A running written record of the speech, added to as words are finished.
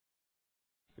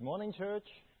Good morning, church.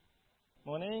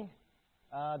 Morning.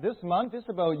 This month is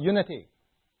about unity.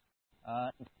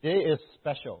 Today is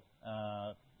special.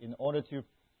 In order to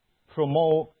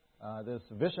promote this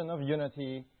vision of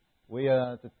unity,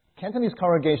 the Cantonese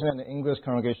Congregation and the English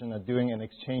Congregation are doing an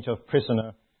exchange of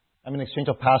exchange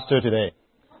of pastor today.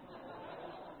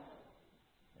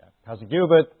 Pastor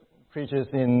Gilbert preaches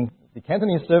in the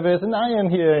Cantonese service, and I am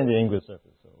here in the English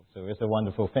service. So it's a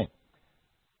wonderful thing.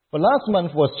 But last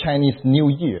month was Chinese New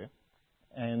Year,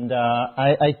 and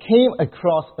I came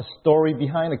across a story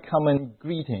behind a common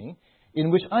greeting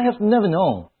in which I have never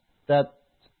known that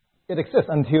it exists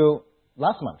until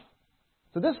last month.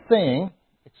 So this saying,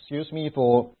 excuse me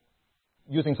for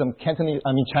using some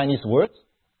Chinese words.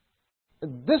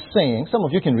 This saying, some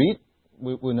of you can read,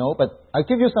 will know, but I'll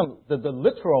give you the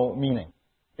literal meaning.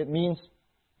 It means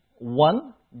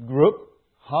one, group,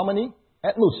 harmony,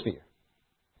 atmosphere.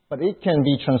 But it can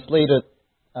be translated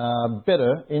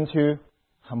better into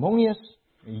harmonious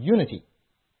unity.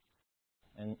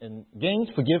 And again,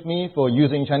 forgive me for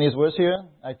using Chinese words here.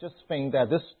 I just think that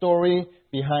this story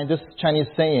behind this Chinese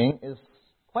saying is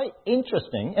quite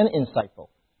interesting and insightful.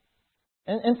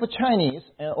 And for Chinese,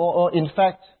 or in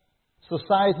fact,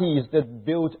 societies that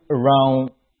build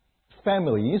around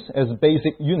families as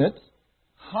basic units,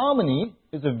 harmony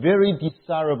is a very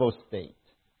desirable state.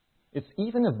 It's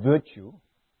even a virtue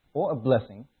or a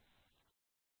blessing.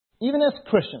 Even as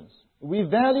Christians, we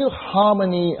value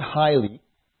harmony highly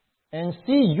and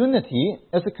see unity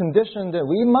as a condition that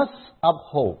we must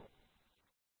uphold.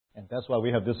 And that's why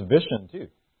we have this vision too.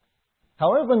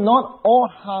 However, not all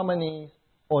harmonies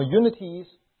or unities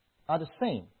are the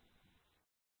same.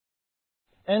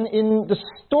 And in the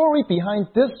story behind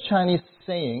this Chinese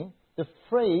saying, the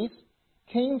phrase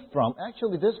came from,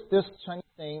 actually this Chinese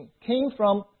saying came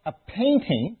from a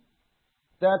painting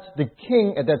that the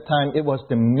king at that time, it was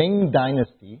the Ming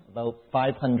Dynasty, about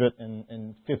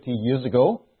 550 years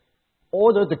ago,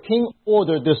 the king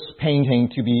ordered this painting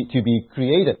to be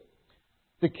created.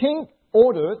 The king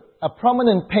ordered a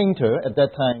prominent painter at that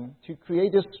time to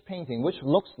create this painting, which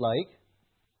looks like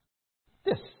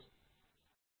this.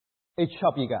 A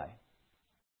chubby guy.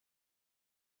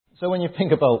 So when you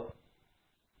think about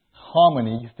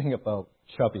harmony, you think about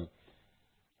chubby.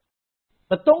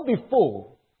 But don't be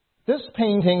fooled. This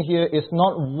painting here is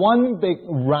not one big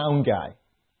round guy.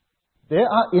 There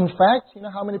are, in fact, you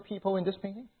know how many people in this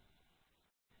painting?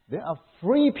 There are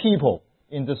 3 people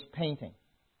in this painting.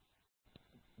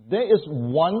 There is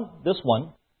this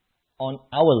one, on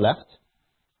our left.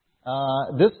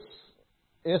 This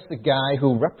is the guy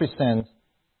who represents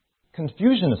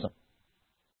Confucianism.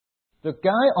 The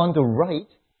guy on the right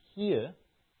here,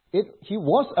 he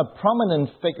was a prominent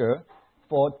figure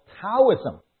for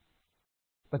Taoism.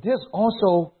 But there's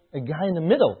also a guy in the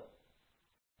middle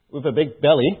with a big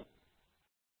belly.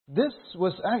 This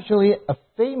was actually a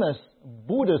famous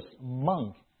Buddhist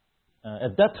monk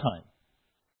at that time.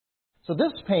 So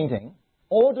this painting,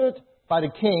 ordered by the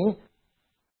king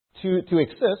to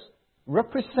exist,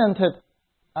 represented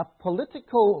a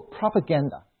political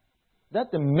propaganda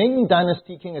that the Ming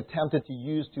Dynasty king attempted to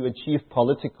use to achieve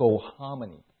political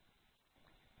harmony.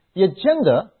 The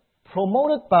agenda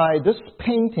promoted by this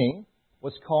painting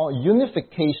was called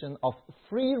unification of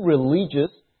 3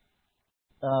 religions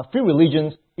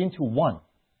into one,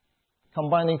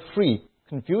 combining 3,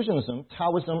 Confucianism,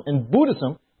 Taoism, and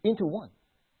Buddhism into one.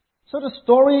 So the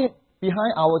story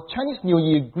behind our Chinese New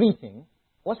Year greeting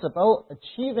was about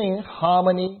achieving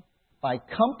harmony by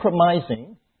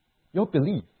compromising your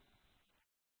belief.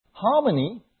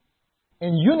 Harmony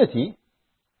and unity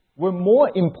were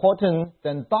more important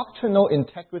than doctrinal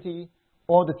integrity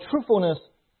or the truthfulness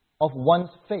of one's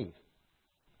faith.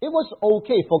 It was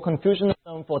okay for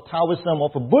Confucianism, for Taoism, or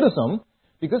for Buddhism,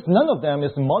 because none of them is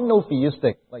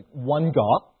monotheistic, like one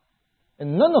God,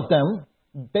 and none of them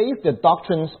base their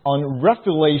doctrines on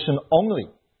revelation only.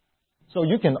 So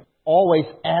you can always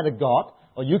add a God,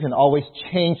 or you can always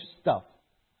change stuff.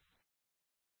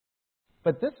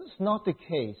 But this is not the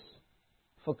case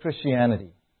for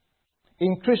Christianity.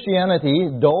 In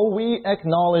Christianity, though we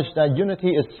acknowledge that unity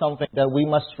is something that we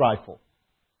must strive for,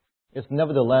 it's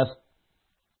nevertheless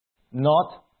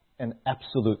not an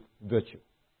absolute virtue.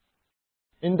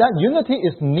 In that unity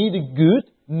is neither good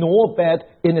nor bad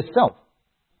in itself.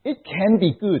 It can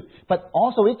be good, but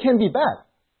also it can be bad.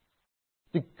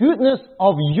 The goodness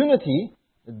of unity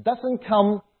doesn't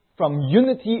come from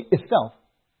unity itself,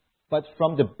 but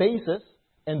from the basis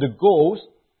and the goals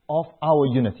of our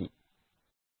unity.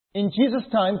 In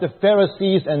Jesus' time, the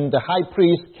Pharisees and the high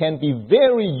priests can be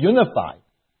very unified,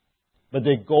 but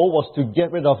their goal was to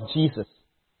get rid of Jesus.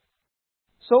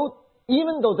 So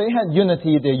even though they had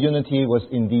unity, their unity was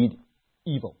indeed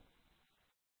evil.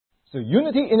 So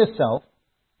unity in itself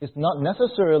is not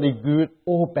necessarily good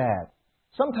or bad.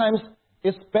 Sometimes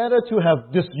it's better to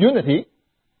have disunity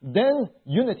than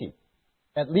unity.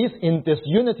 At least in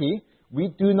disunity, we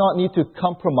do not need to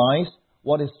compromise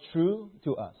what is true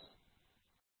to us.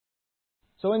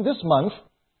 So in this month,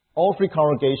 all three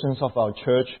congregations of our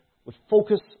church would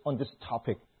focus on this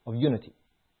topic of unity.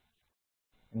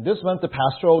 In this month, the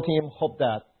pastoral team hope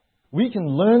that we can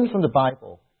learn from the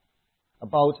Bible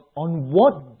about on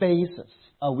what basis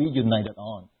are we united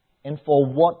on and for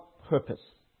what purpose.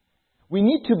 We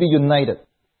need to be united,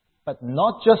 but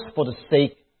not just for the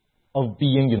sake of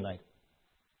being united.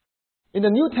 In the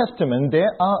New Testament,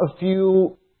 there are a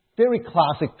few very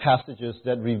classic passages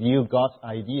that reveal God's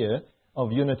idea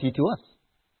of unity to us.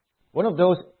 One of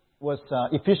those was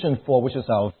Ephesians 4, which is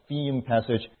our theme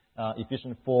passage,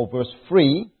 Ephesians 4, verse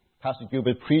 3. Pastor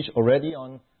Gilbert preached already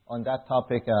on that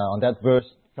topic, on that verse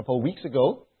a couple of weeks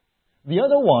ago. The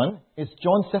other one is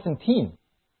John 17,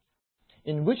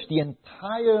 in which the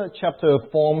entire chapter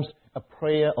forms a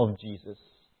prayer of Jesus.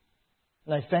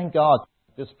 And I thank God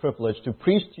for this privilege to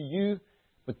preach to you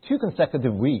for 2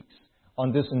 consecutive weeks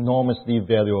on this enormously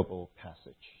valuable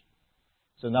passage.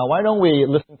 So now why don't we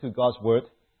listen to God's Word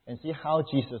and see how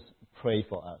Jesus prayed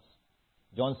for us.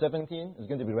 John 17 is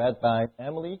going to be read by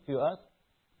Emily to us.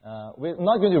 We're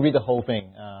not going to read the whole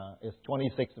thing. It's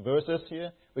 26 verses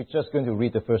here. We're just going to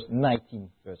read the first 19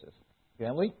 verses. Okay,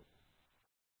 Emily?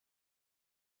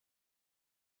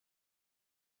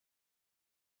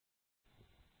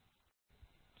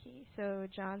 Okay, so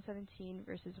John 17,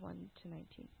 verses 1 to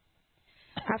 19.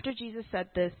 After Jesus said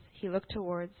this, he looked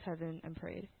towards heaven and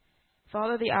prayed,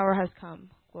 Father, the hour has come.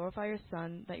 Glorify your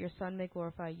Son, that your Son may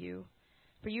glorify you.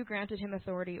 For you granted him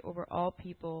authority over all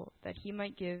people, that he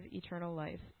might give eternal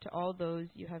life to all those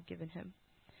you have given him.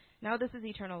 Now this is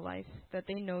eternal life, that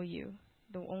they know you,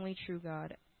 the only true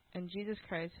God, and Jesus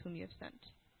Christ, whom you have sent.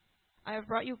 I have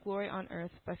brought you glory on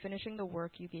earth by finishing the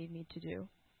work you gave me to do.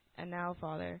 And now,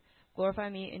 Father, glorify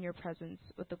me in your presence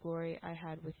with the glory I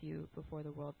had with you before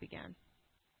the world began.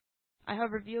 I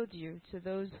have revealed you to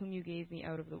those whom you gave me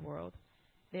out of the world.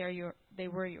 They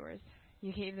were yours.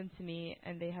 You gave them to me,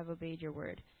 and they have obeyed your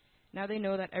word. Now they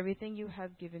know that everything you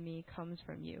have given me comes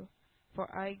from you. For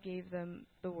I gave them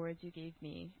the words you gave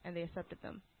me, and they accepted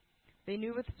them. They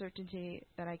knew with certainty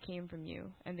that I came from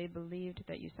you, and they believed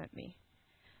that you sent me.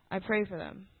 I pray for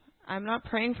them. I am not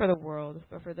praying for the world,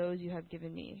 but for those you have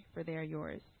given me, for they are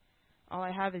yours. All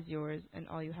I have is yours, and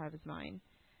all you have is mine,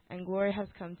 and glory has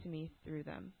come to me through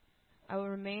them. I will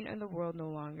remain in the world no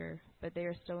longer, but they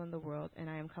are still in the world, and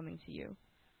I am coming to you.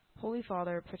 Holy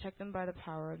Father, protect them by the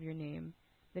power of your name,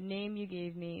 the name you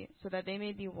gave me, so that they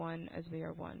may be one as we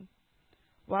are one.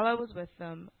 While I was with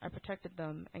them, I protected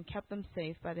them and kept them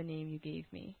safe by the name you gave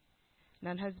me.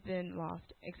 None has been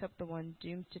lost except the one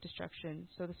doomed to destruction,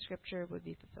 so the scripture would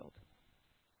be fulfilled.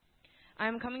 I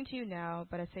am coming to you now,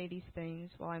 but I say these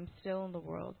things while I am still in the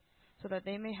world, so that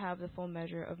they may have the full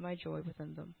measure of my joy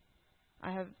within them.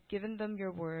 I have given them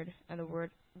your word, and the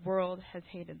world has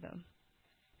hated them.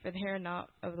 For they are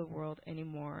not of the world any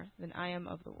more than I am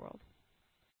of the world.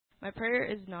 My prayer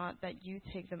is not that you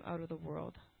take them out of the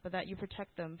world, but that you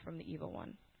protect them from the evil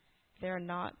one. They are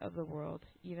not of the world,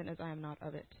 even as I am not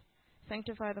of it.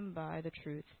 Sanctify them by the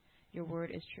truth. Your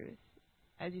word is truth.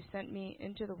 As you sent me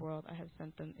into the world, I have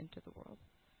sent them into the world.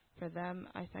 For them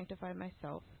I sanctify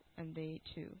myself, and they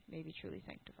too may be truly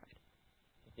sanctified.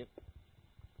 Thank you.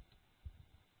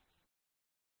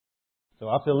 So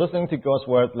after listening to God's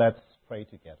word, let's pray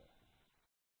together.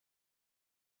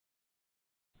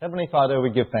 Heavenly Father, we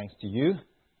give thanks to you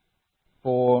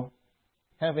for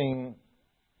having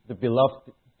the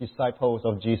beloved disciples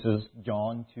of Jesus,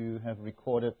 John, to have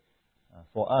recorded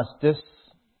for us this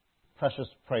precious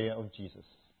prayer of Jesus.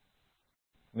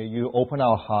 May you open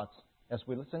our hearts as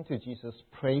we listen to Jesus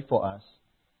pray for us.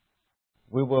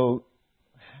 We will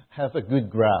have a good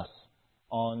grasp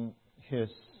on his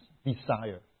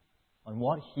desire, on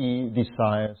what he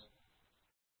desires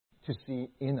to see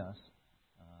in us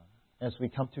as we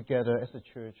come together as a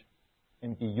church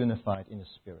and be unified in the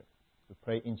Spirit. We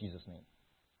pray in Jesus' name.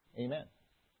 Amen.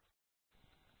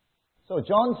 So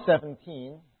John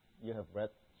 17, you have read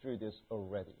through this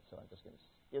already, so I'm just going to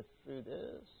skip through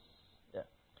this. Yeah.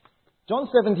 John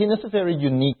 17 is a very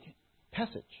unique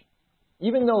passage.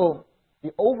 Even though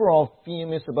the overall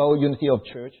theme is about unity of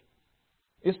church,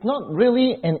 it's not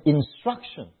really an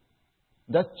instruction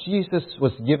that Jesus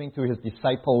was giving to his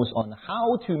disciples on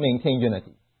how to maintain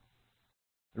unity.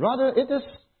 Rather, it is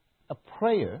a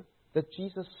prayer that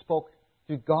Jesus spoke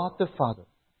to God the Father.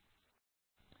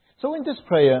 So in this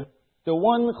prayer, the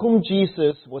one whom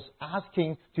Jesus was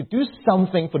asking to do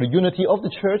something for the unity of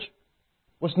the church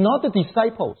was not the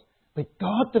disciples, but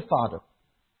God the Father.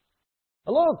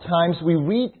 A lot of times we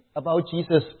read about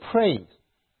Jesus' praise,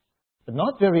 but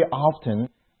not very often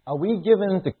are we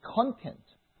given the content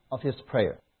of his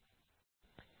prayer.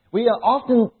 We are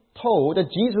often told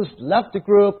that Jesus left the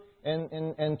group and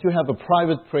to have a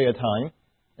private prayer time,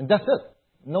 and that's it.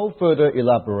 No further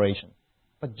elaboration.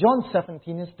 But John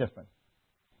 17 is different.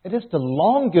 It is the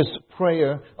longest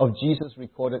prayer of Jesus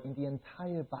recorded in the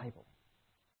entire Bible.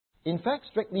 In fact,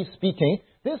 strictly speaking,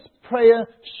 this prayer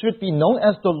should be known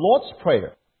as the Lord's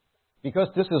Prayer, because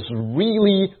this is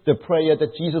really the prayer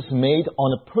that Jesus made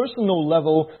on a personal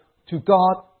level to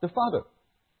God the Father.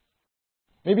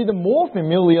 Maybe the more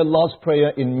familiar Lord's Prayer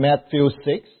in Matthew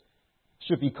 6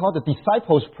 should be called the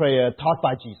disciples' prayer taught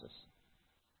by Jesus.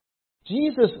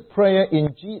 Jesus' prayer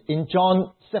in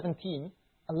John 17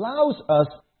 allows us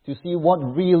to see what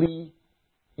really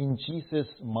in Jesus'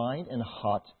 mind and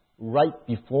heart right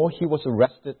before he was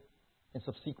arrested and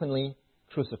subsequently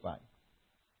crucified.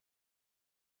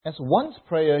 As one's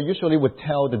prayer usually would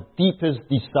tell the deepest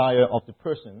desire of the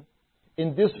person,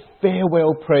 in this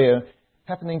farewell prayer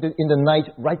happening in the night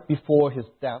right before his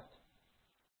death,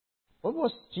 what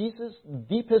was Jesus'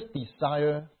 deepest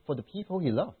desire for the people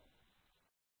he loved?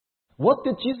 What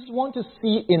did Jesus want to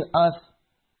see in us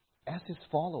as his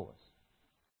followers?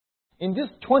 In this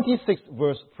 26th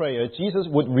verse prayer, Jesus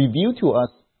would reveal to us,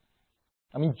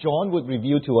 John would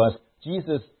reveal to us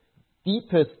Jesus'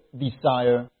 deepest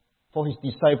desire for his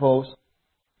disciples,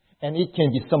 and it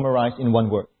can be summarized in one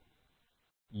word: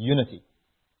 unity.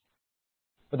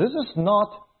 But this is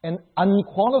not an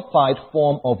unqualified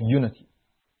form of unity,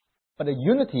 but a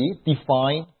unity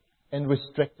defined and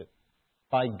restricted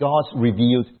by God's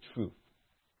revealed truth.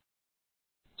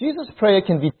 Jesus' prayer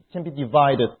can be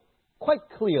divided quite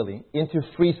clearly into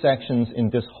three sections in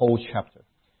this whole chapter.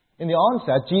 In the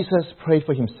onset, Jesus prayed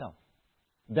for himself.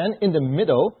 Then in the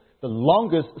middle, the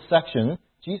longest section,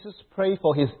 Jesus prayed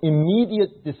for his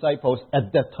immediate disciples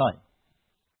at that time.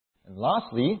 And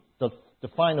lastly, the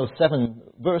final 7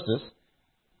 verses,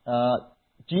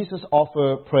 Jesus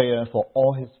offered prayer for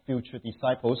all his future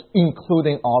disciples,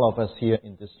 including all of us here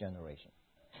in this generation.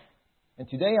 And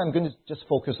today I'm going to just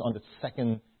focus on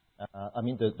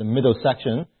the middle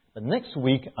section. But next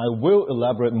week I will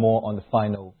elaborate more on the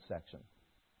final section.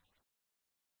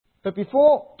 But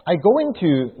before I go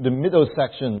into the middle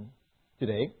section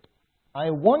today, I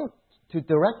want to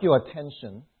direct your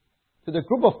attention to the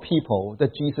group of people that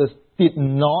Jesus did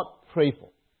not pray for.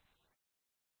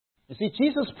 You see,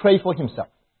 Jesus prayed for himself.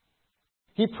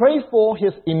 He prayed for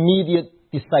his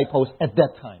immediate disciples at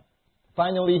that time.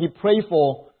 Finally, he prayed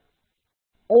for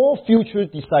all future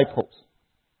disciples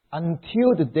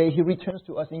until the day he returns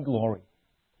to us in glory.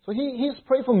 So he's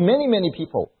prayed for many, many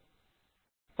people.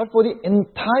 But for the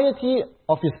entirety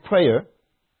of his prayer,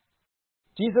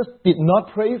 Jesus did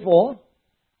not pray for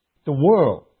the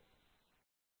world.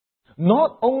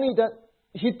 Not only that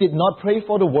he did not pray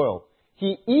for the world,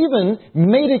 he even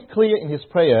made it clear in his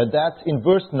prayer that in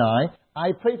verse 9,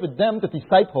 I pray for them, the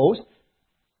disciples.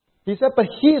 He said, but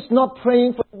he is not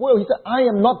praying for the world. He said, I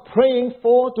am not praying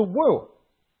for the world.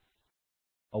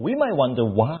 Well, we might wonder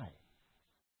why.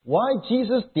 Why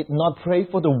Jesus did not pray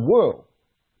for the world,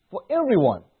 for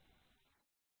everyone.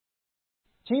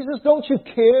 Jesus, don't you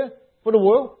care for the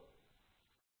world?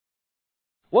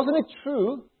 Wasn't it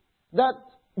true that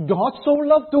God so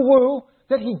loved the world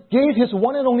that he gave his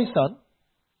one and only Son?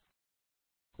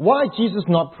 Why Jesus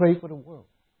not pray for the world?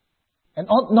 And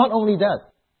not only that,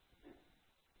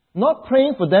 not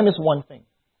praying for them is one thing,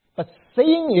 but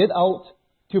saying it out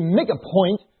to make a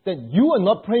point that you are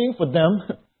not praying for them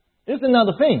is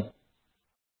another thing.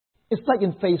 It's like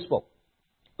in Facebook.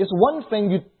 It's one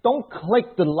thing you don't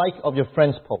click the like of your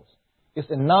friend's post. It's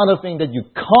another thing that you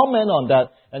comment on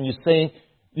that and you're saying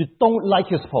you don't like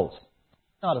his post.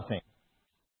 Another thing.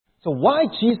 So why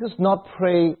Jesus not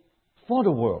pray for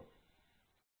the world?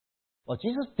 Well,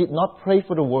 Jesus did not pray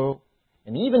for the world,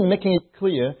 and even making it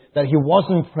clear that he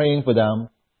wasn't praying for them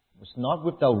was not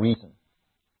without reason.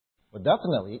 But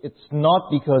definitely, it's not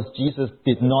because Jesus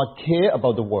did not care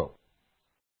about the world.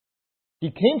 He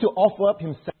came to offer up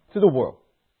himself to the world.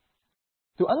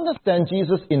 To understand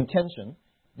Jesus' intention,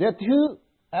 there are two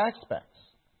aspects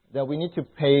that we need to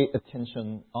pay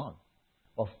attention on.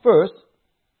 Well, first,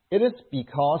 it is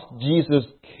because Jesus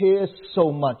cares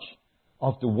so much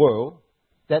of the world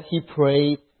that he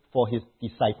prayed for his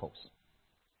disciples.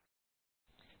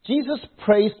 Jesus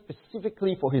prayed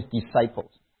specifically for his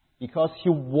disciples because he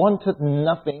wanted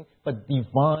nothing but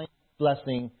divine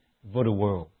blessing for the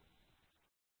world.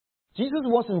 Jesus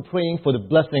wasn't praying for the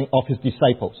blessing of his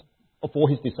disciples, or for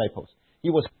his disciples. He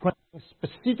was praying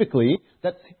specifically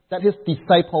that his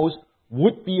disciples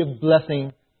would be a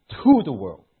blessing to the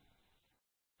world.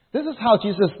 This is how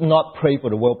Jesus not prayed for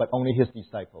the world, but only his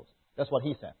disciples. That's what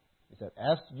he said. He said,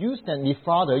 as you send me,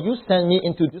 Father, you send me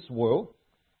into this world,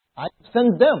 I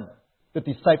send them, the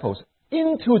disciples,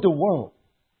 into the world.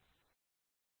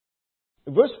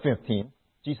 In verse 15,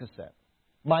 Jesus said,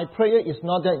 my prayer is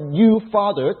not that you,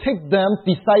 Father, take them,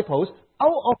 disciples,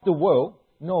 out of the world.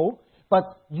 No,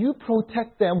 but you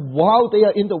protect them while they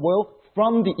are in the world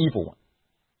from the evil one.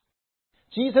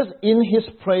 Jesus, in his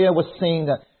prayer, was saying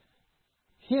that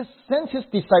he has sent his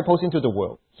disciples into the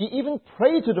world. He even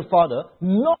prayed to the Father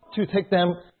not to take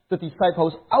them, the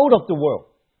disciples, out of the world,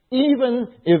 even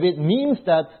if it means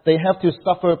that they have to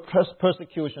suffer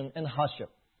persecution and hardship.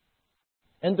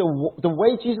 And the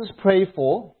way Jesus prayed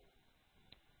for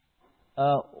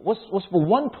was for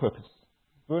one purpose.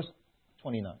 Verse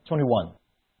 21.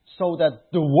 So that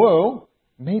the world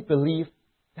may believe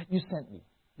that you sent me.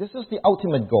 This is the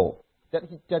ultimate goal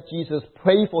that Jesus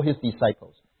prayed for his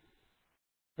disciples.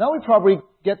 Now we probably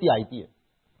get the idea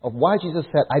of why Jesus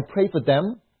said, I pray for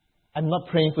them, I'm not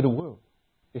praying for the world.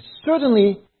 It's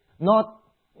certainly not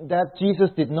that Jesus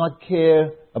did not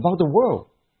care about the world.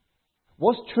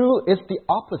 What's true is the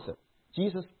opposite.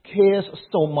 Jesus cares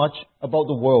so much about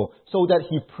the world so that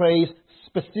he prays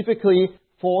specifically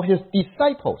for his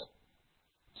disciples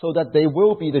so that they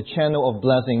will be the channel of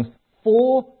blessings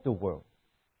for the world.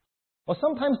 Or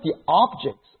sometimes the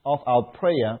objects of our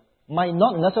prayer might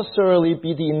not necessarily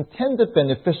be the intended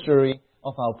beneficiary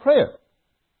of our prayer.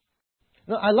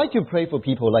 Now, I like to pray for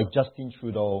people like Justin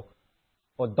Trudeau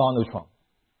or Donald Trump.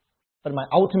 But my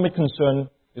ultimate concern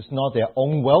is not their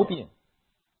own well-being.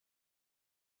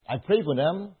 I pray for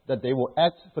them that they will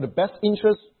act for the best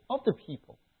interest of the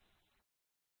people.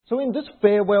 So in this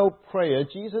farewell prayer,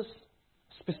 Jesus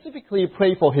specifically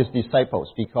prayed for his disciples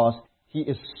because he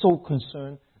is so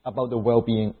concerned about the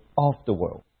well-being of the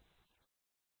world.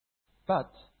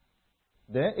 But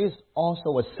there is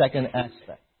also a second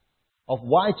aspect of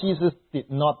why Jesus did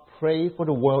not pray for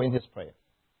the world in his prayer,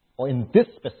 or in this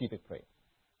specific prayer.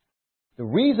 The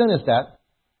reason is that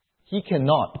he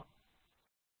cannot.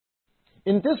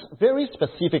 In this very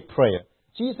specific prayer,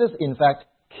 Jesus, in fact,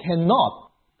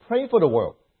 cannot pray for the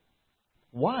world.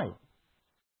 Why?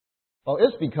 Well,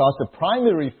 it's because the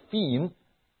primary theme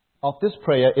of this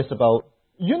prayer is about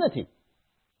unity.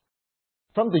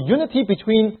 From the unity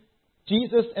between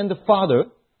Jesus and the Father,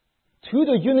 to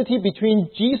the unity between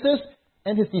Jesus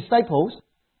and his disciples,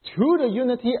 to the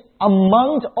unity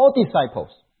among all disciples.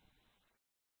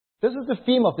 This is the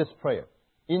theme of this prayer.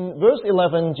 In verse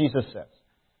 11, Jesus says,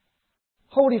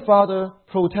 Holy Father,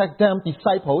 protect them,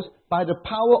 disciples, by the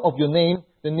power of your name,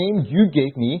 the name you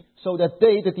gave me, so that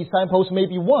they, the disciples, may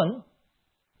be one,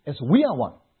 as we are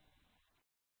one.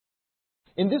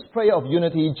 In this prayer of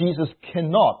unity, Jesus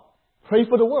cannot pray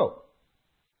for the world.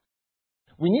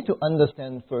 We need to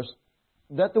understand first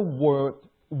that the word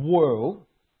world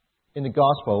in the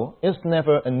gospel is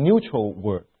never a neutral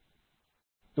word.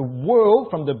 The world,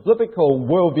 from the biblical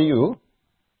worldview,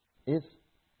 is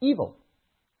evil.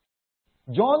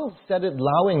 John said it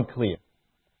loud and clear.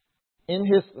 In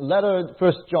his letter,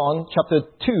 1 John chapter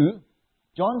 2,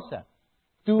 John said,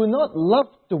 Do not love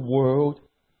the world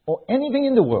or anything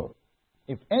in the world.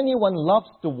 If anyone loves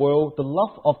the world, the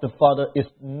love of the Father is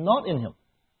not in him.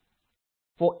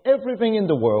 For everything in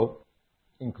the world,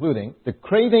 including the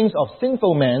cravings of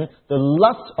sinful man, the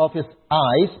lust of his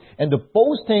eyes, and the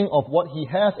boasting of what he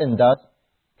has and does,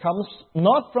 comes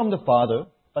not from the Father,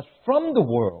 but from the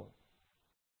world.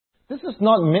 This is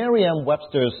not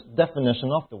Merriam-Webster's definition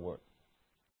of the word.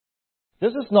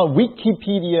 This is not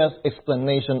Wikipedia's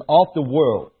explanation of the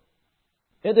world.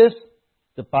 It is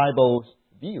the Bible's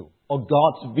view, or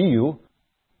God's view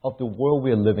of the world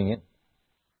we are living in.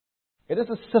 It is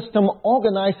a system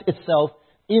organized itself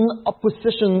in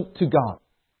opposition to God.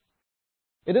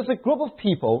 It is a group of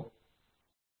people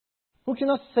who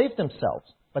cannot save themselves,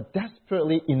 but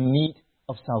desperately in need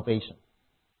of salvation.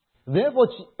 Therefore,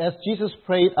 as Jesus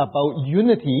prayed about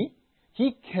unity,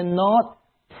 he cannot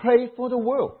pray for the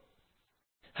world.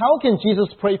 How can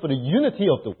Jesus pray for the unity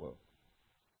of the world?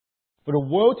 For the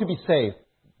world to be saved,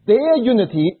 their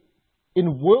unity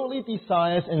in worldly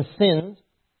desires and sins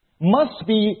must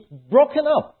be broken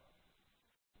up.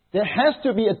 There has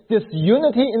to be a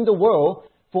disunity in the world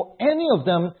for any of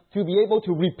them to be able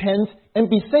to repent and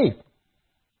be saved.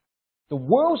 The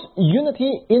world's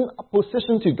unity in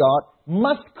opposition to God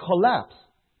must collapse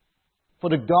for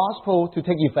the gospel to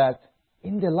take effect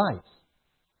in their lives.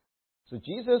 So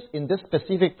Jesus, in this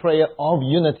specific prayer of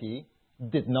unity,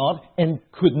 did not and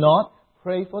could not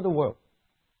pray for the world.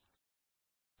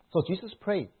 So Jesus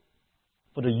prayed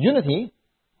for the unity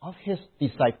of His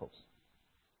disciples.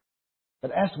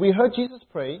 But as we heard Jesus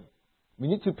pray, we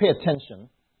need to pay attention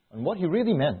on what He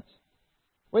really meant.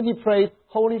 When He prayed,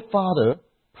 Holy Father,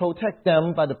 protect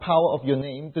them by the power of your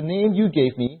name, the name you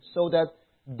gave me, so that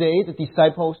they, the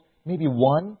disciples, may be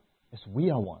one as we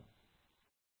are one.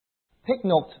 Take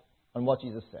note on what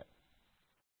Jesus said.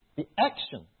 The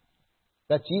action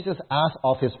that Jesus asked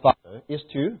of His Father is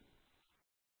to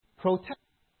protect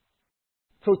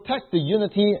the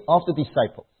unity of the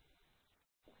disciples.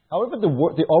 However,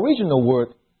 the original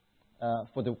word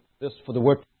for the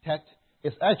word protect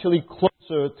is actually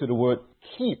closer to the word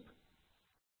keep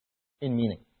in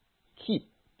meaning.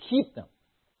 Keep them.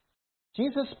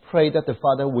 Jesus prayed that the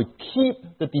Father would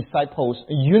keep the disciples'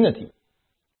 unity.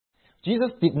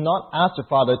 Jesus did not ask the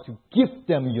Father to give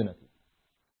them unity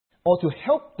or to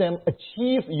help them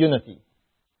achieve unity.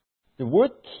 The word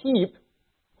keep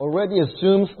already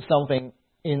assumes something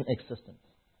in existence.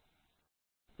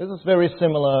 This is very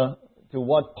similar to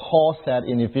what Paul said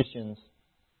in Ephesians,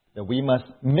 that we must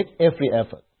make every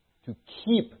effort to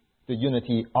keep the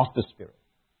unity of the Spirit.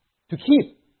 To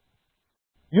keep.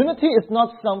 Unity is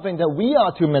not something that we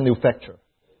are to manufacture.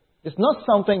 It's not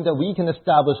something that we can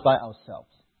establish by ourselves.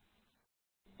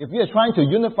 If we are trying to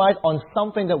unify on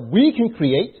something that we can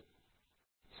create,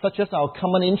 such as our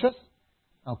common interests,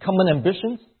 our common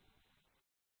ambitions,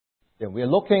 then we are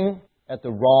looking at the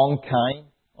wrong kind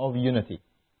of unity.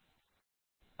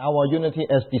 Our unity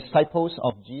as disciples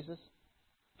of Jesus,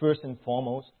 first and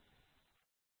foremost,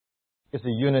 is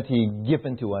a unity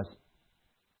given to us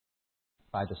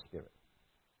by the Spirit.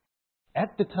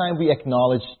 At the time we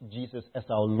acknowledge Jesus as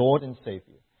our Lord and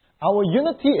Savior, our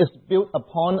unity is built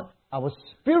upon our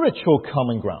spiritual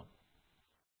common ground.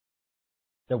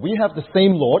 That we have the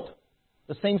same Lord,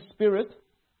 the same Spirit,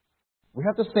 we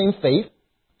have the same faith,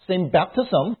 same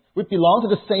baptism, we belong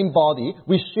to the same body,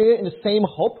 we share in the same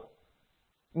hope,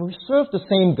 and we serve the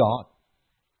same God.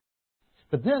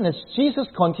 But then as Jesus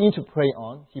continued to pray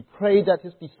on, He prayed that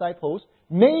His disciples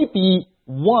may be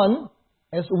one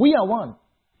as we are one.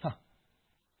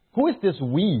 Who is this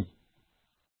we?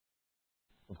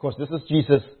 Of course, this is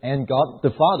Jesus and God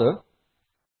the Father.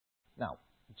 Now,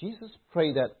 Jesus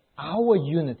prayed that our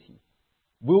unity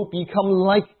will become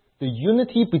like the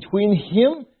unity between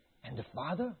Him and the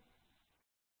Father.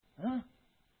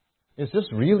 Is this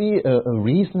really a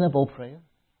reasonable prayer?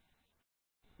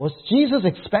 Was Jesus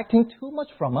expecting too much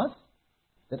from us?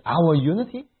 That our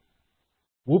unity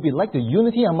will be like the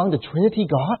unity among the Trinity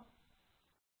God?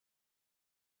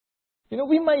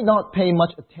 We might not pay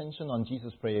much attention on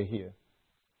Jesus' prayer here.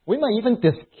 We might even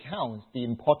discount the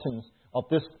importance of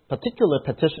this particular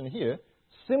petition here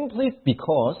simply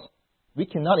because we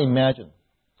cannot imagine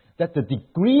that the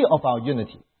degree of our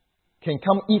unity can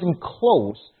come even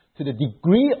close to the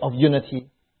degree of unity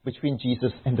between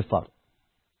Jesus and the Father.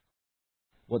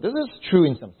 Well, this is true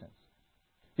in some sense,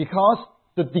 because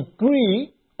the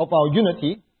degree of our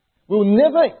unity will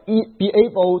never be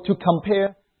able to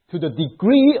compare to the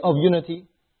degree of unity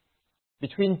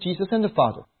between Jesus and the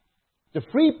Father. The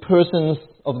three persons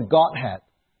of the Godhead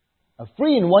are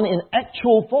three in one in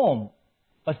actual form.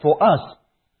 But for us,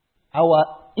 our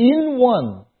in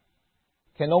one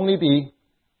can only be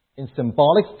in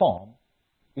symbolic form.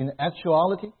 In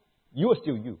actuality, you are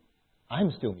still you.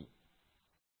 I'm still me.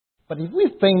 But if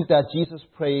we think that Jesus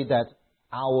prayed that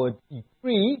our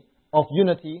degree of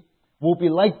unity will be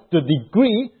like the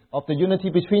degree of the unity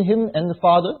between Him and the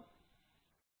Father,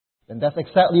 then that's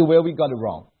exactly where we got it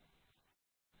wrong.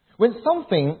 When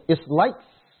something is like,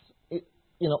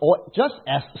 or just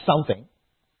as something,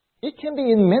 it can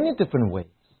be in many different ways.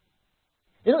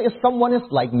 If someone is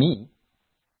like me,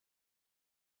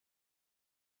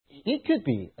 it could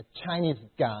be a Chinese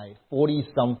guy,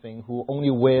 40-something, who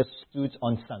only wears suits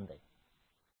on Sunday.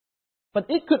 But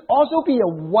it could also be a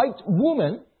white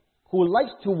woman who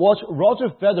likes to watch Roger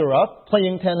Federer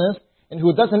playing tennis and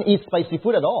who doesn't eat spicy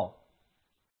food at all.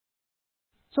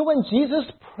 So when Jesus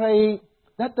prayed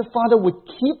that the Father would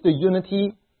keep the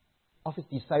unity of His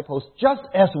disciples just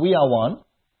as we are one,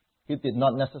 He did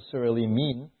not necessarily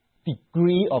mean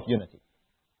degree of unity.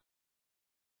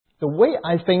 The way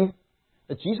I think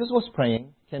that Jesus was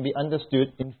praying can be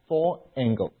understood in 4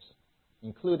 angles,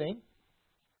 including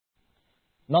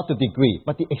not the degree,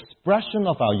 but the expression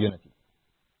of our unity,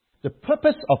 the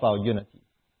purpose of our unity,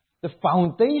 the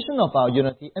foundation of our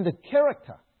unity, and the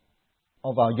character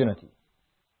of our unity.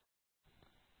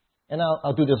 And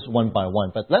I'll do this one by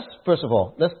one. But first of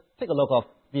all, let's take a look at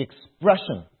the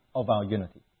expression of our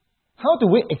unity. How do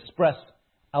we express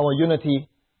our unity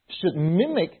should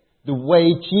mimic the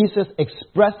way Jesus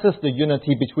expresses the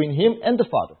unity between Him and the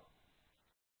Father.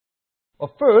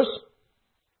 Well, first,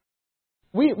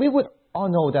 we would all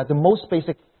know that the most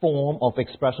basic form of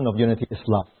expression of unity is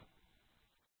love.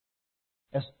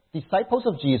 As disciples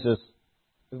of Jesus,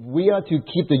 if we are to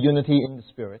keep the unity in the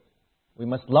Spirit, we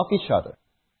must love each other.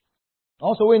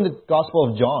 Also in the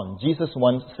Gospel of John, Jesus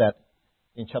once said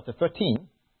in chapter 13,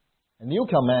 "A new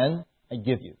command I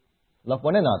give you, love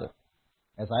one another.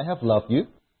 As I have loved you,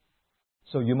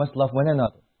 so you must love one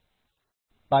another.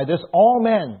 By this all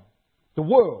men, the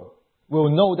world, will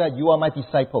know that you are my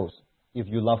disciples if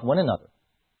you love one another."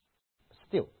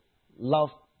 Still, love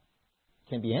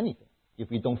can be anything if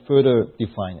we don't further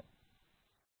define it.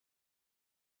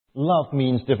 Love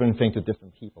means different things to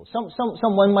different people.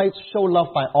 Someone might show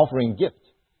love by offering gifts.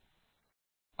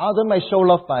 Others might show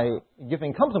love by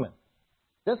giving compliment.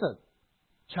 There's a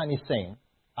Chinese saying,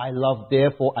 "I love,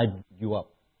 therefore I beat you up."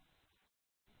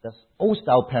 That's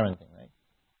old-style parenting, right?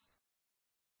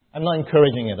 I'm not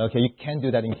encouraging it, okay? You can't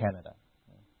do that in Canada.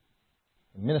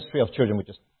 The Ministry of Children would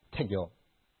just take your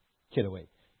kid away.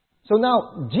 So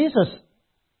now, Jesus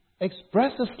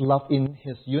expresses love in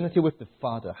His unity with the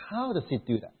Father. How does He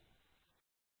do that?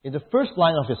 In the first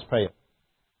line of His prayer,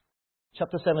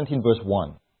 chapter 17, verse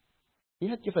 1, He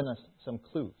had given us some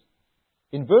clues.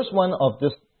 In verse 1 of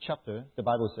this chapter, the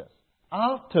Bible says,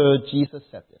 after Jesus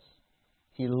said this,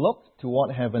 He looked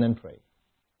toward heaven and prayed,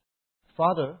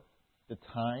 "Father, the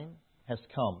time has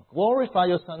come. Glorify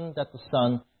your Son, that the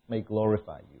Son may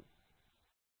glorify you."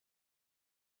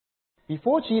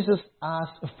 Before Jesus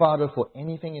asked the Father for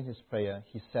anything in His prayer,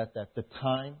 He said that the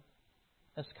time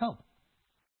has come.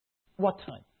 What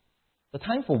time? The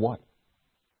time for what?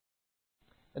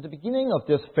 At the beginning of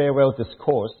this farewell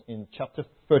discourse in chapter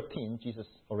 13, Jesus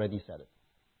already said it.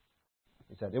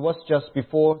 He said it was just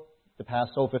before the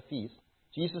Passover feast.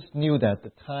 Jesus knew that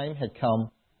the time had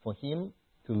come for Him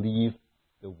to leave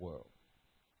the world.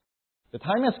 The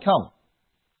time has come.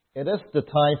 It is the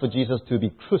time for Jesus to be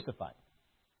crucified.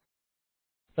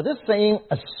 But this saying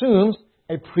assumes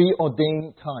a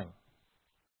preordained time.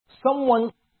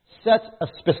 Someone set a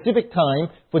specific time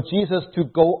for Jesus to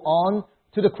go on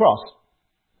to the cross,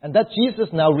 and that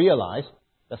Jesus now realized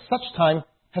that such time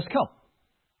has come.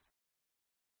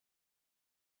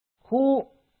 Who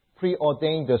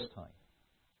preordained this time?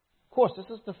 Of course, this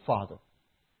is the Father.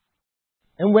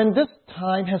 And when this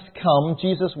time has come,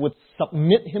 Jesus would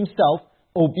submit Himself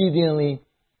obediently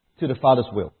to the Father's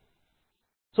will.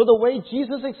 So the way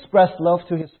Jesus expressed love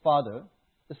to His Father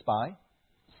is by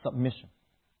submission.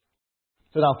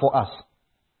 So now for us,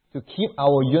 to keep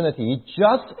our unity,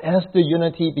 just as the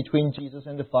unity between Jesus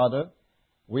and the Father,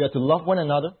 we are to love one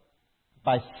another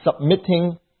by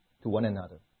submitting to one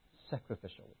another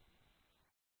sacrificially.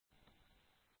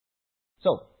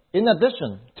 So, in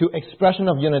addition to expression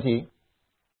of unity,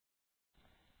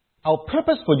 our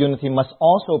purpose for unity must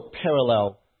also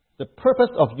parallel the purpose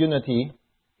of unity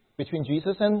between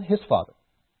Jesus and His Father.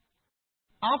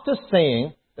 After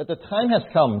saying that the time has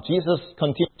come, Jesus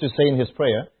continued to say in His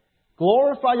prayer,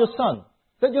 "Glorify your Son,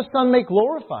 that your Son may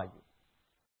glorify you."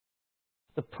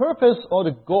 The purpose or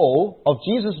the goal of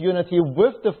Jesus' unity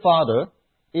with the Father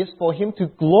is for Him to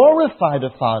glorify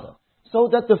the Father, so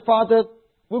that the Father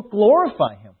will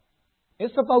glorify Him.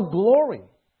 It's about glory.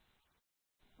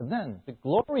 Then, the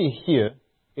glory here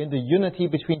in the unity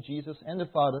between Jesus and the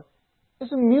Father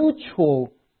is a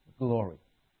mutual glory.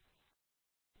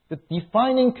 The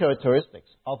defining characteristics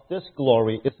of this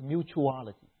glory is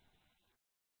mutuality.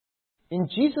 In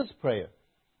Jesus' prayer,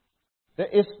 there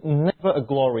is never a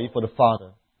glory for the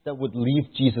Father that would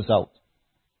leave Jesus out.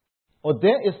 Or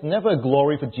there is never a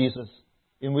glory for Jesus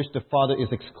in which the Father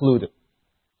is excluded.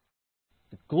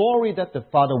 The glory that the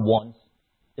Father wants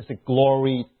is a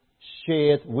glory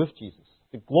shared with Jesus.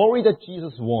 The glory that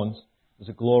Jesus wants is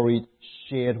a glory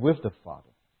shared with the Father.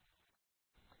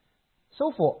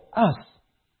 So for us,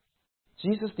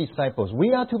 Jesus' disciples,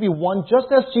 we are to be one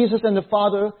just as Jesus and the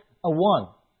Father are one.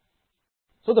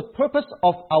 So the purpose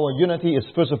of our unity is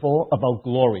first of all about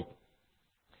glory.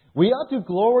 We are to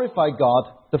glorify God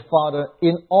the Father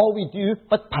in all we do,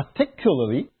 but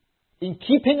particularly in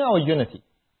keeping our unity.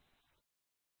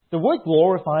 The word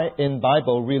glorify in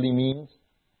Bible really means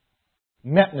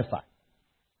magnify.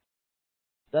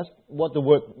 That's what the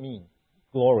word means,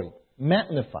 glory,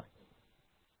 magnify.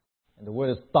 And the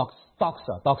word is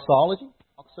doxa, doxology.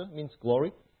 Doxa means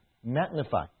glory,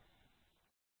 magnify.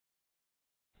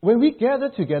 When we gather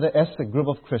together as a group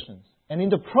of Christians, and in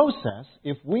the process,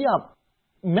 if we are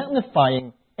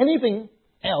magnifying anything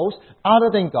else other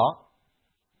than God,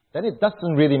 then it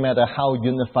doesn't really matter how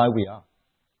unified we are.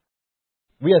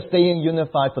 We are staying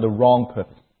unified for the wrong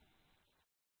purpose.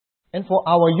 And for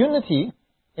our unity,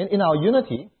 and in our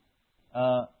unity,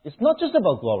 it's not just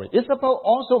about glory. It's about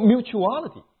also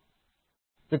mutuality.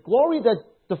 The glory that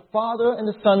the Father and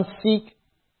the Son seek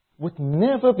would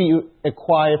never be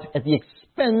acquired at the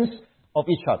expense of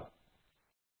each other.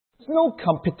 There's no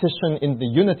competition in the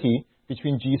unity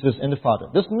between Jesus and the Father.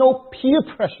 There's no peer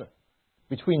pressure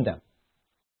between them.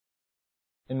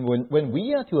 And when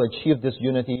we are to achieve this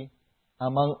unity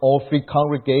among all three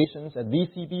congregations at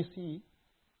VCBC,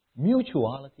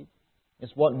 mutuality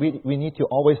is what we need to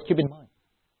always keep in mind.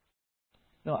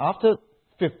 Now, after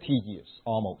 50 years,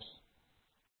 almost,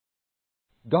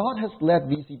 God has led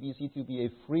VCBC to be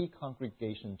a free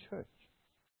congregation church.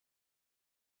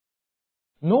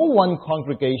 No one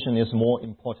congregation is more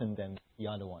important than the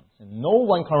other ones, and no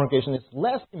one congregation is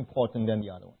less important than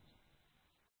the other ones.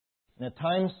 And at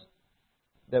times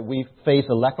that we face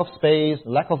a lack of space,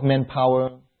 lack of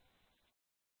manpower,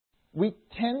 we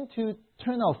tend to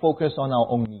turn our focus on our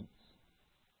own needs.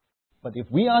 But if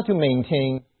we are to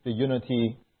maintain the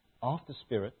unity of the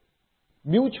Spirit,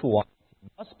 mutuality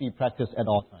must be practiced at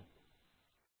all times.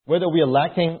 Whether we are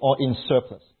lacking or in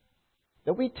surplus,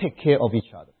 that we take care of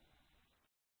each other.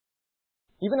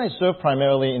 Even I serve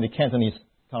primarily in the Cantonese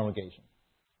Congregation.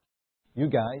 You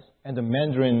guys and the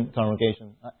Mandarin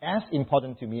congregation are as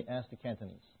important to me as the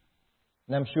Cantonese.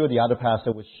 And I'm sure the other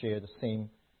pastor would share the same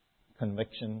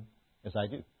conviction as I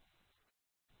do.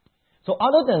 So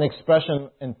other than expression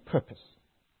and purpose,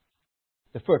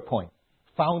 the third point,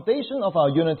 foundation of our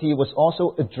unity was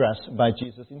also addressed by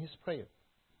Jesus in his prayer.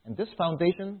 And this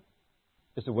foundation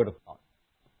is the Word of God.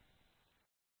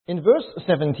 In verse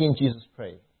 17, Jesus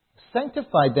prayed,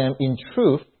 sanctify them in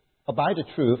truth, or by the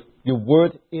truth, your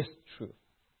word is truth.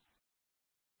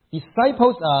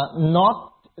 Disciples are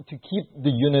not to keep the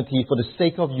unity for the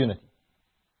sake of unity.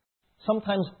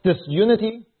 Sometimes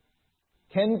disunity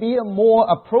can be a more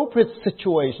appropriate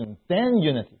situation than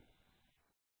unity.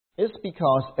 It's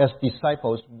because as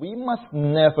disciples, we must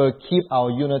never keep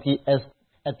our unity at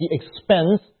the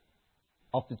expense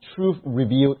of the truth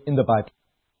revealed in the Bible.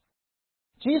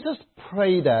 Jesus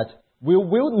prayed that we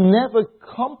will never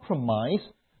compromise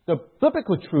the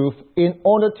biblical truth in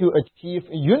order to achieve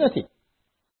unity.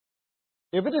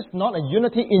 If it is not a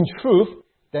unity in truth,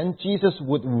 then Jesus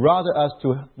would rather us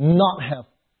to not have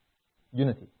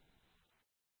unity.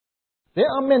 There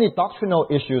are many doctrinal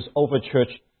issues over church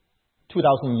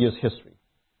 2,000 years history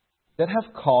that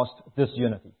have caused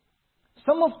disunity.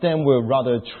 Some of them were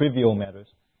rather trivial matters,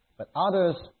 but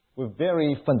others were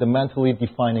very fundamentally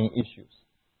defining issues.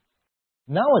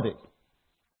 Nowadays,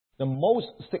 the most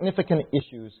significant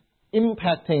issues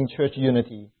impacting church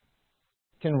unity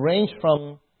can range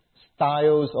from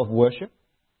styles of worship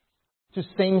to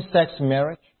same-sex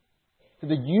marriage to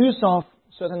the use of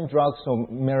certain drugs or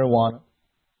marijuana,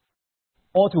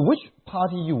 or to which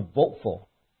party you vote for.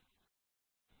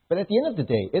 But at the end of the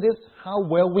day, it is how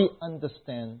well we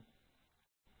understand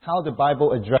how the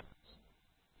Bible addresses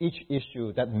each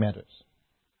issue that matters.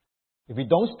 If we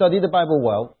don't study the Bible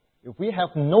well, if we have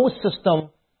no system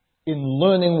in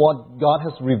learning what God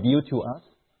has revealed to us,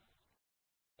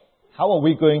 how are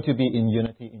we going to be in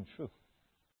unity in truth?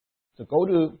 So go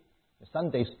to the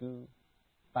Sunday school,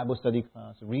 Bible study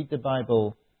class, read the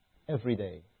Bible every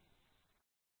day.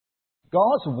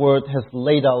 God's Word has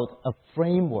laid out a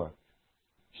framework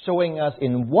showing us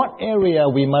in what area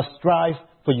we must strive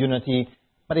for unity,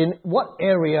 but in what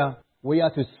area we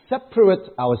are to separate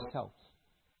ourselves.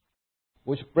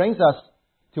 Which brings us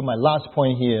to my last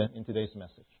point here in today's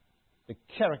message, the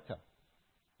character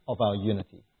of our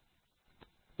unity.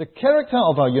 The character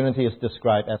of our unity is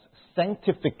described as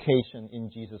sanctification in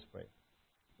Jesus' prayer.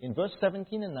 In verse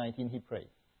 17 and 19, he prayed,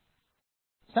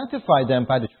 sanctify them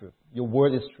by the truth. Your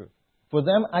word is truth. For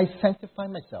them I sanctify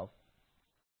myself,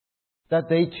 that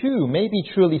they too may be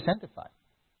truly sanctified.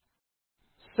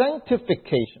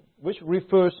 Sanctification, which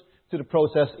refers to the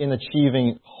process in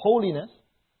achieving holiness,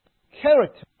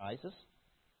 characterizes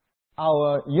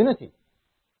our unity.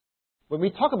 When we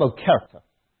talk about character,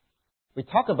 we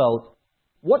talk about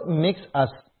what makes us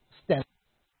stand.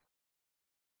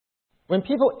 When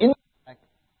people interact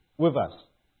with us,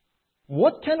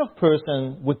 what kind of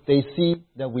person would they see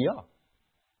that we are?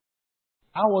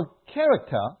 Our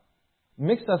character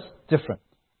makes us different.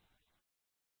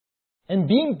 And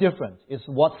being different is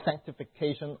what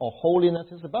sanctification or holiness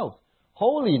is about.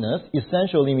 Holiness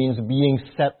essentially means being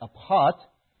set apart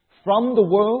from the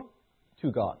world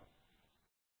to God.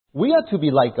 We are to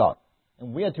be like God,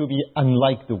 and we are to be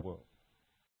unlike the world.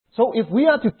 So if we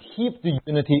are to keep the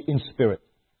unity in spirit,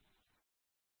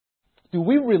 do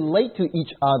we relate to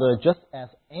each other just as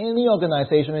any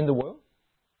organization in the world?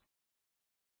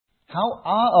 How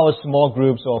are our small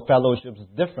groups or fellowships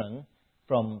different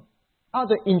from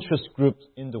other interest groups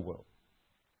in the world?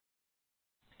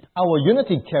 Our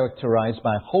unity characterized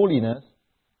by holiness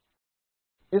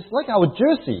is like our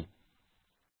jersey.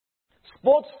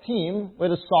 Sports team,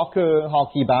 whether soccer,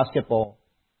 hockey, basketball,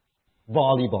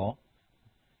 volleyball,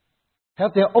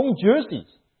 have their own jerseys.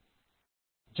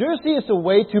 Jersey is a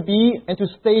way to be and to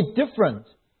stay different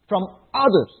from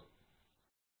others.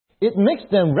 It makes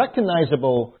them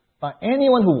recognizable by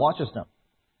anyone who watches them.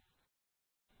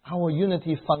 Our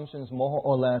unity functions more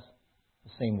or less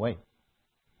the same way,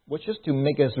 which is to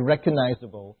make us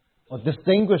recognizable or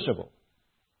distinguishable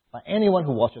by anyone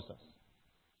who watches us.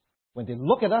 When they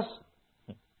look at us,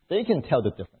 they can tell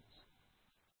the difference.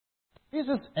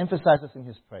 Jesus emphasizes in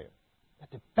his prayer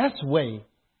that the best way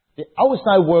the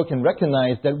outside world can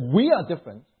recognize that we are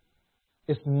different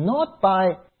is not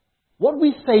by what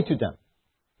we say to them.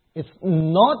 It's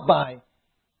not by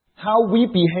how we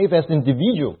behave as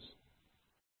individuals,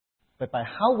 but by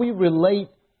how we relate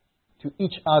to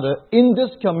each other in this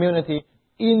community,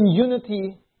 in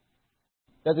unity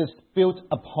that is built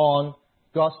upon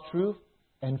God's truth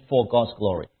and for God's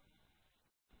glory.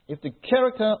 If the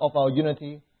character of our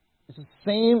unity is the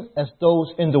same as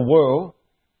those in the world,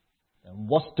 then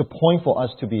what's the point for us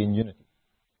to be in unity?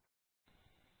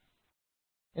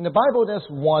 In the Bible, there's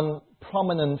one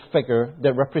prominent figure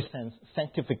that represents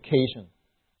sanctification.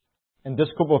 And this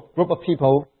group of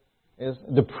people is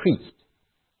the priest.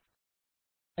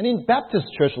 And in Baptist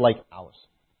church like ours,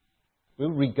 we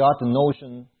regard the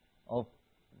notion of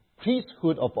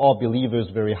priesthood of all believers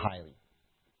very highly.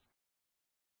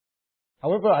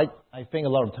 However, I think a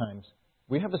lot of times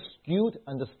we have a skewed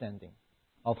understanding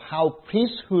of how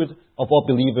priesthood of all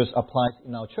believers applies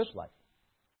in our church life.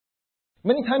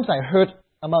 Many times I heard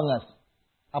among us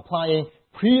applying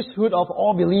priesthood of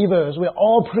all believers. We're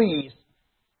all priests.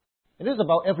 It is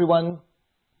about everyone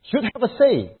should have a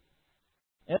say.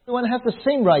 Everyone has the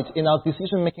same right in our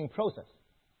decision-making process.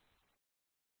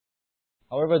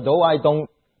 However, though I don't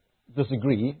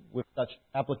disagree with such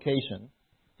application,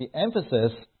 the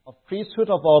emphasis of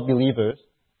priesthood of all believers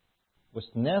was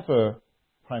never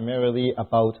primarily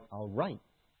about our right.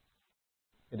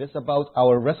 It is about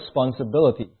our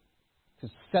responsibility to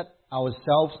set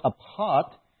ourselves apart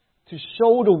to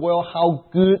show the world how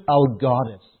good our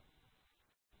God is.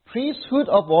 Priesthood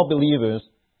of all believers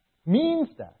means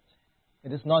that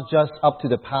it is not just up to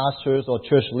the pastors or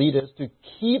church leaders to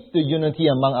keep the unity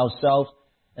among ourselves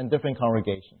and different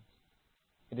congregations.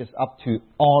 It is up to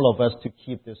all of us to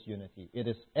keep this unity. It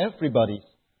is everybody's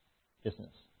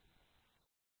business.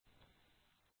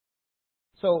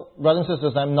 So, brothers and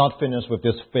sisters, I'm not finished with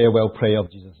this farewell prayer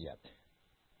of Jesus yet.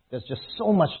 There's just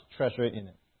so much treasure in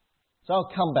it. So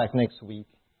I'll come back next week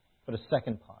for the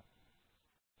second part.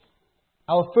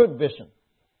 Our third vision,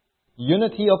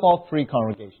 unity of all three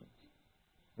congregations,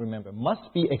 remember,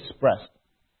 must be expressed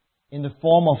in the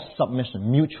form of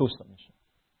submission, mutual submission.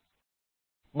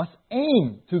 Must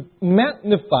aim to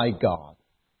magnify God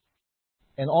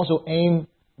and also aim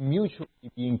mutually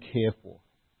being cared for.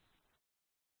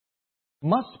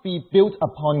 Must be built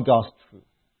upon God's truth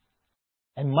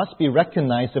and must be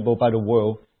recognizable by the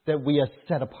world that we are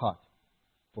set apart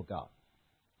for God.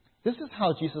 This is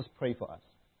how Jesus prayed for us.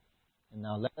 And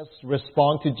now let us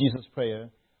respond to Jesus' prayer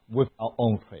with our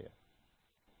own prayer.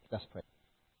 Let's pray.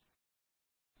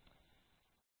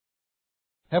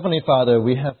 Heavenly Father,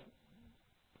 we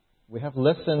have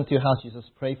listened to how Jesus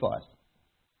prayed for us.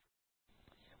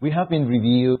 We have been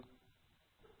revealed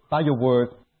by your word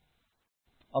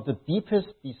of the deepest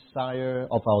desire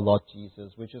of our Lord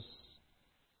Jesus, which is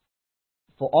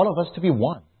for all of us to be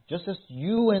one, just as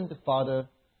you and the Father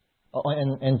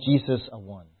and Jesus are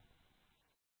one.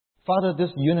 Father, this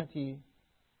unity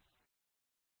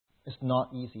is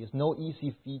not easy. It's no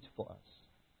easy feat for us.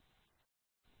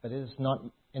 But it is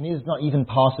not even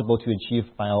possible to achieve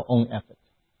by our own effort.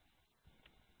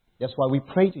 That's why we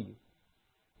pray to you.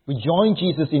 We join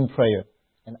Jesus in prayer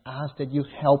and ask that you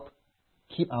help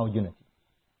keep our unity.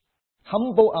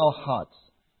 Humble our hearts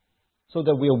so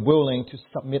that we are willing to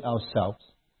submit ourselves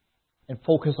and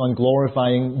focus on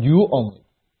glorifying you only.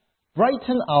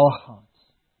 Brighten our hearts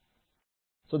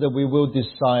so that we will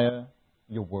desire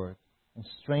your word, and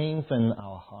strengthen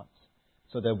our hearts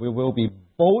so that we will be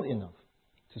bold enough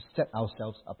to set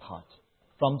ourselves apart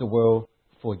from the world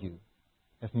for you.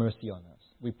 Have mercy on us.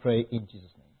 We pray in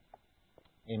Jesus'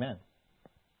 name. Amen.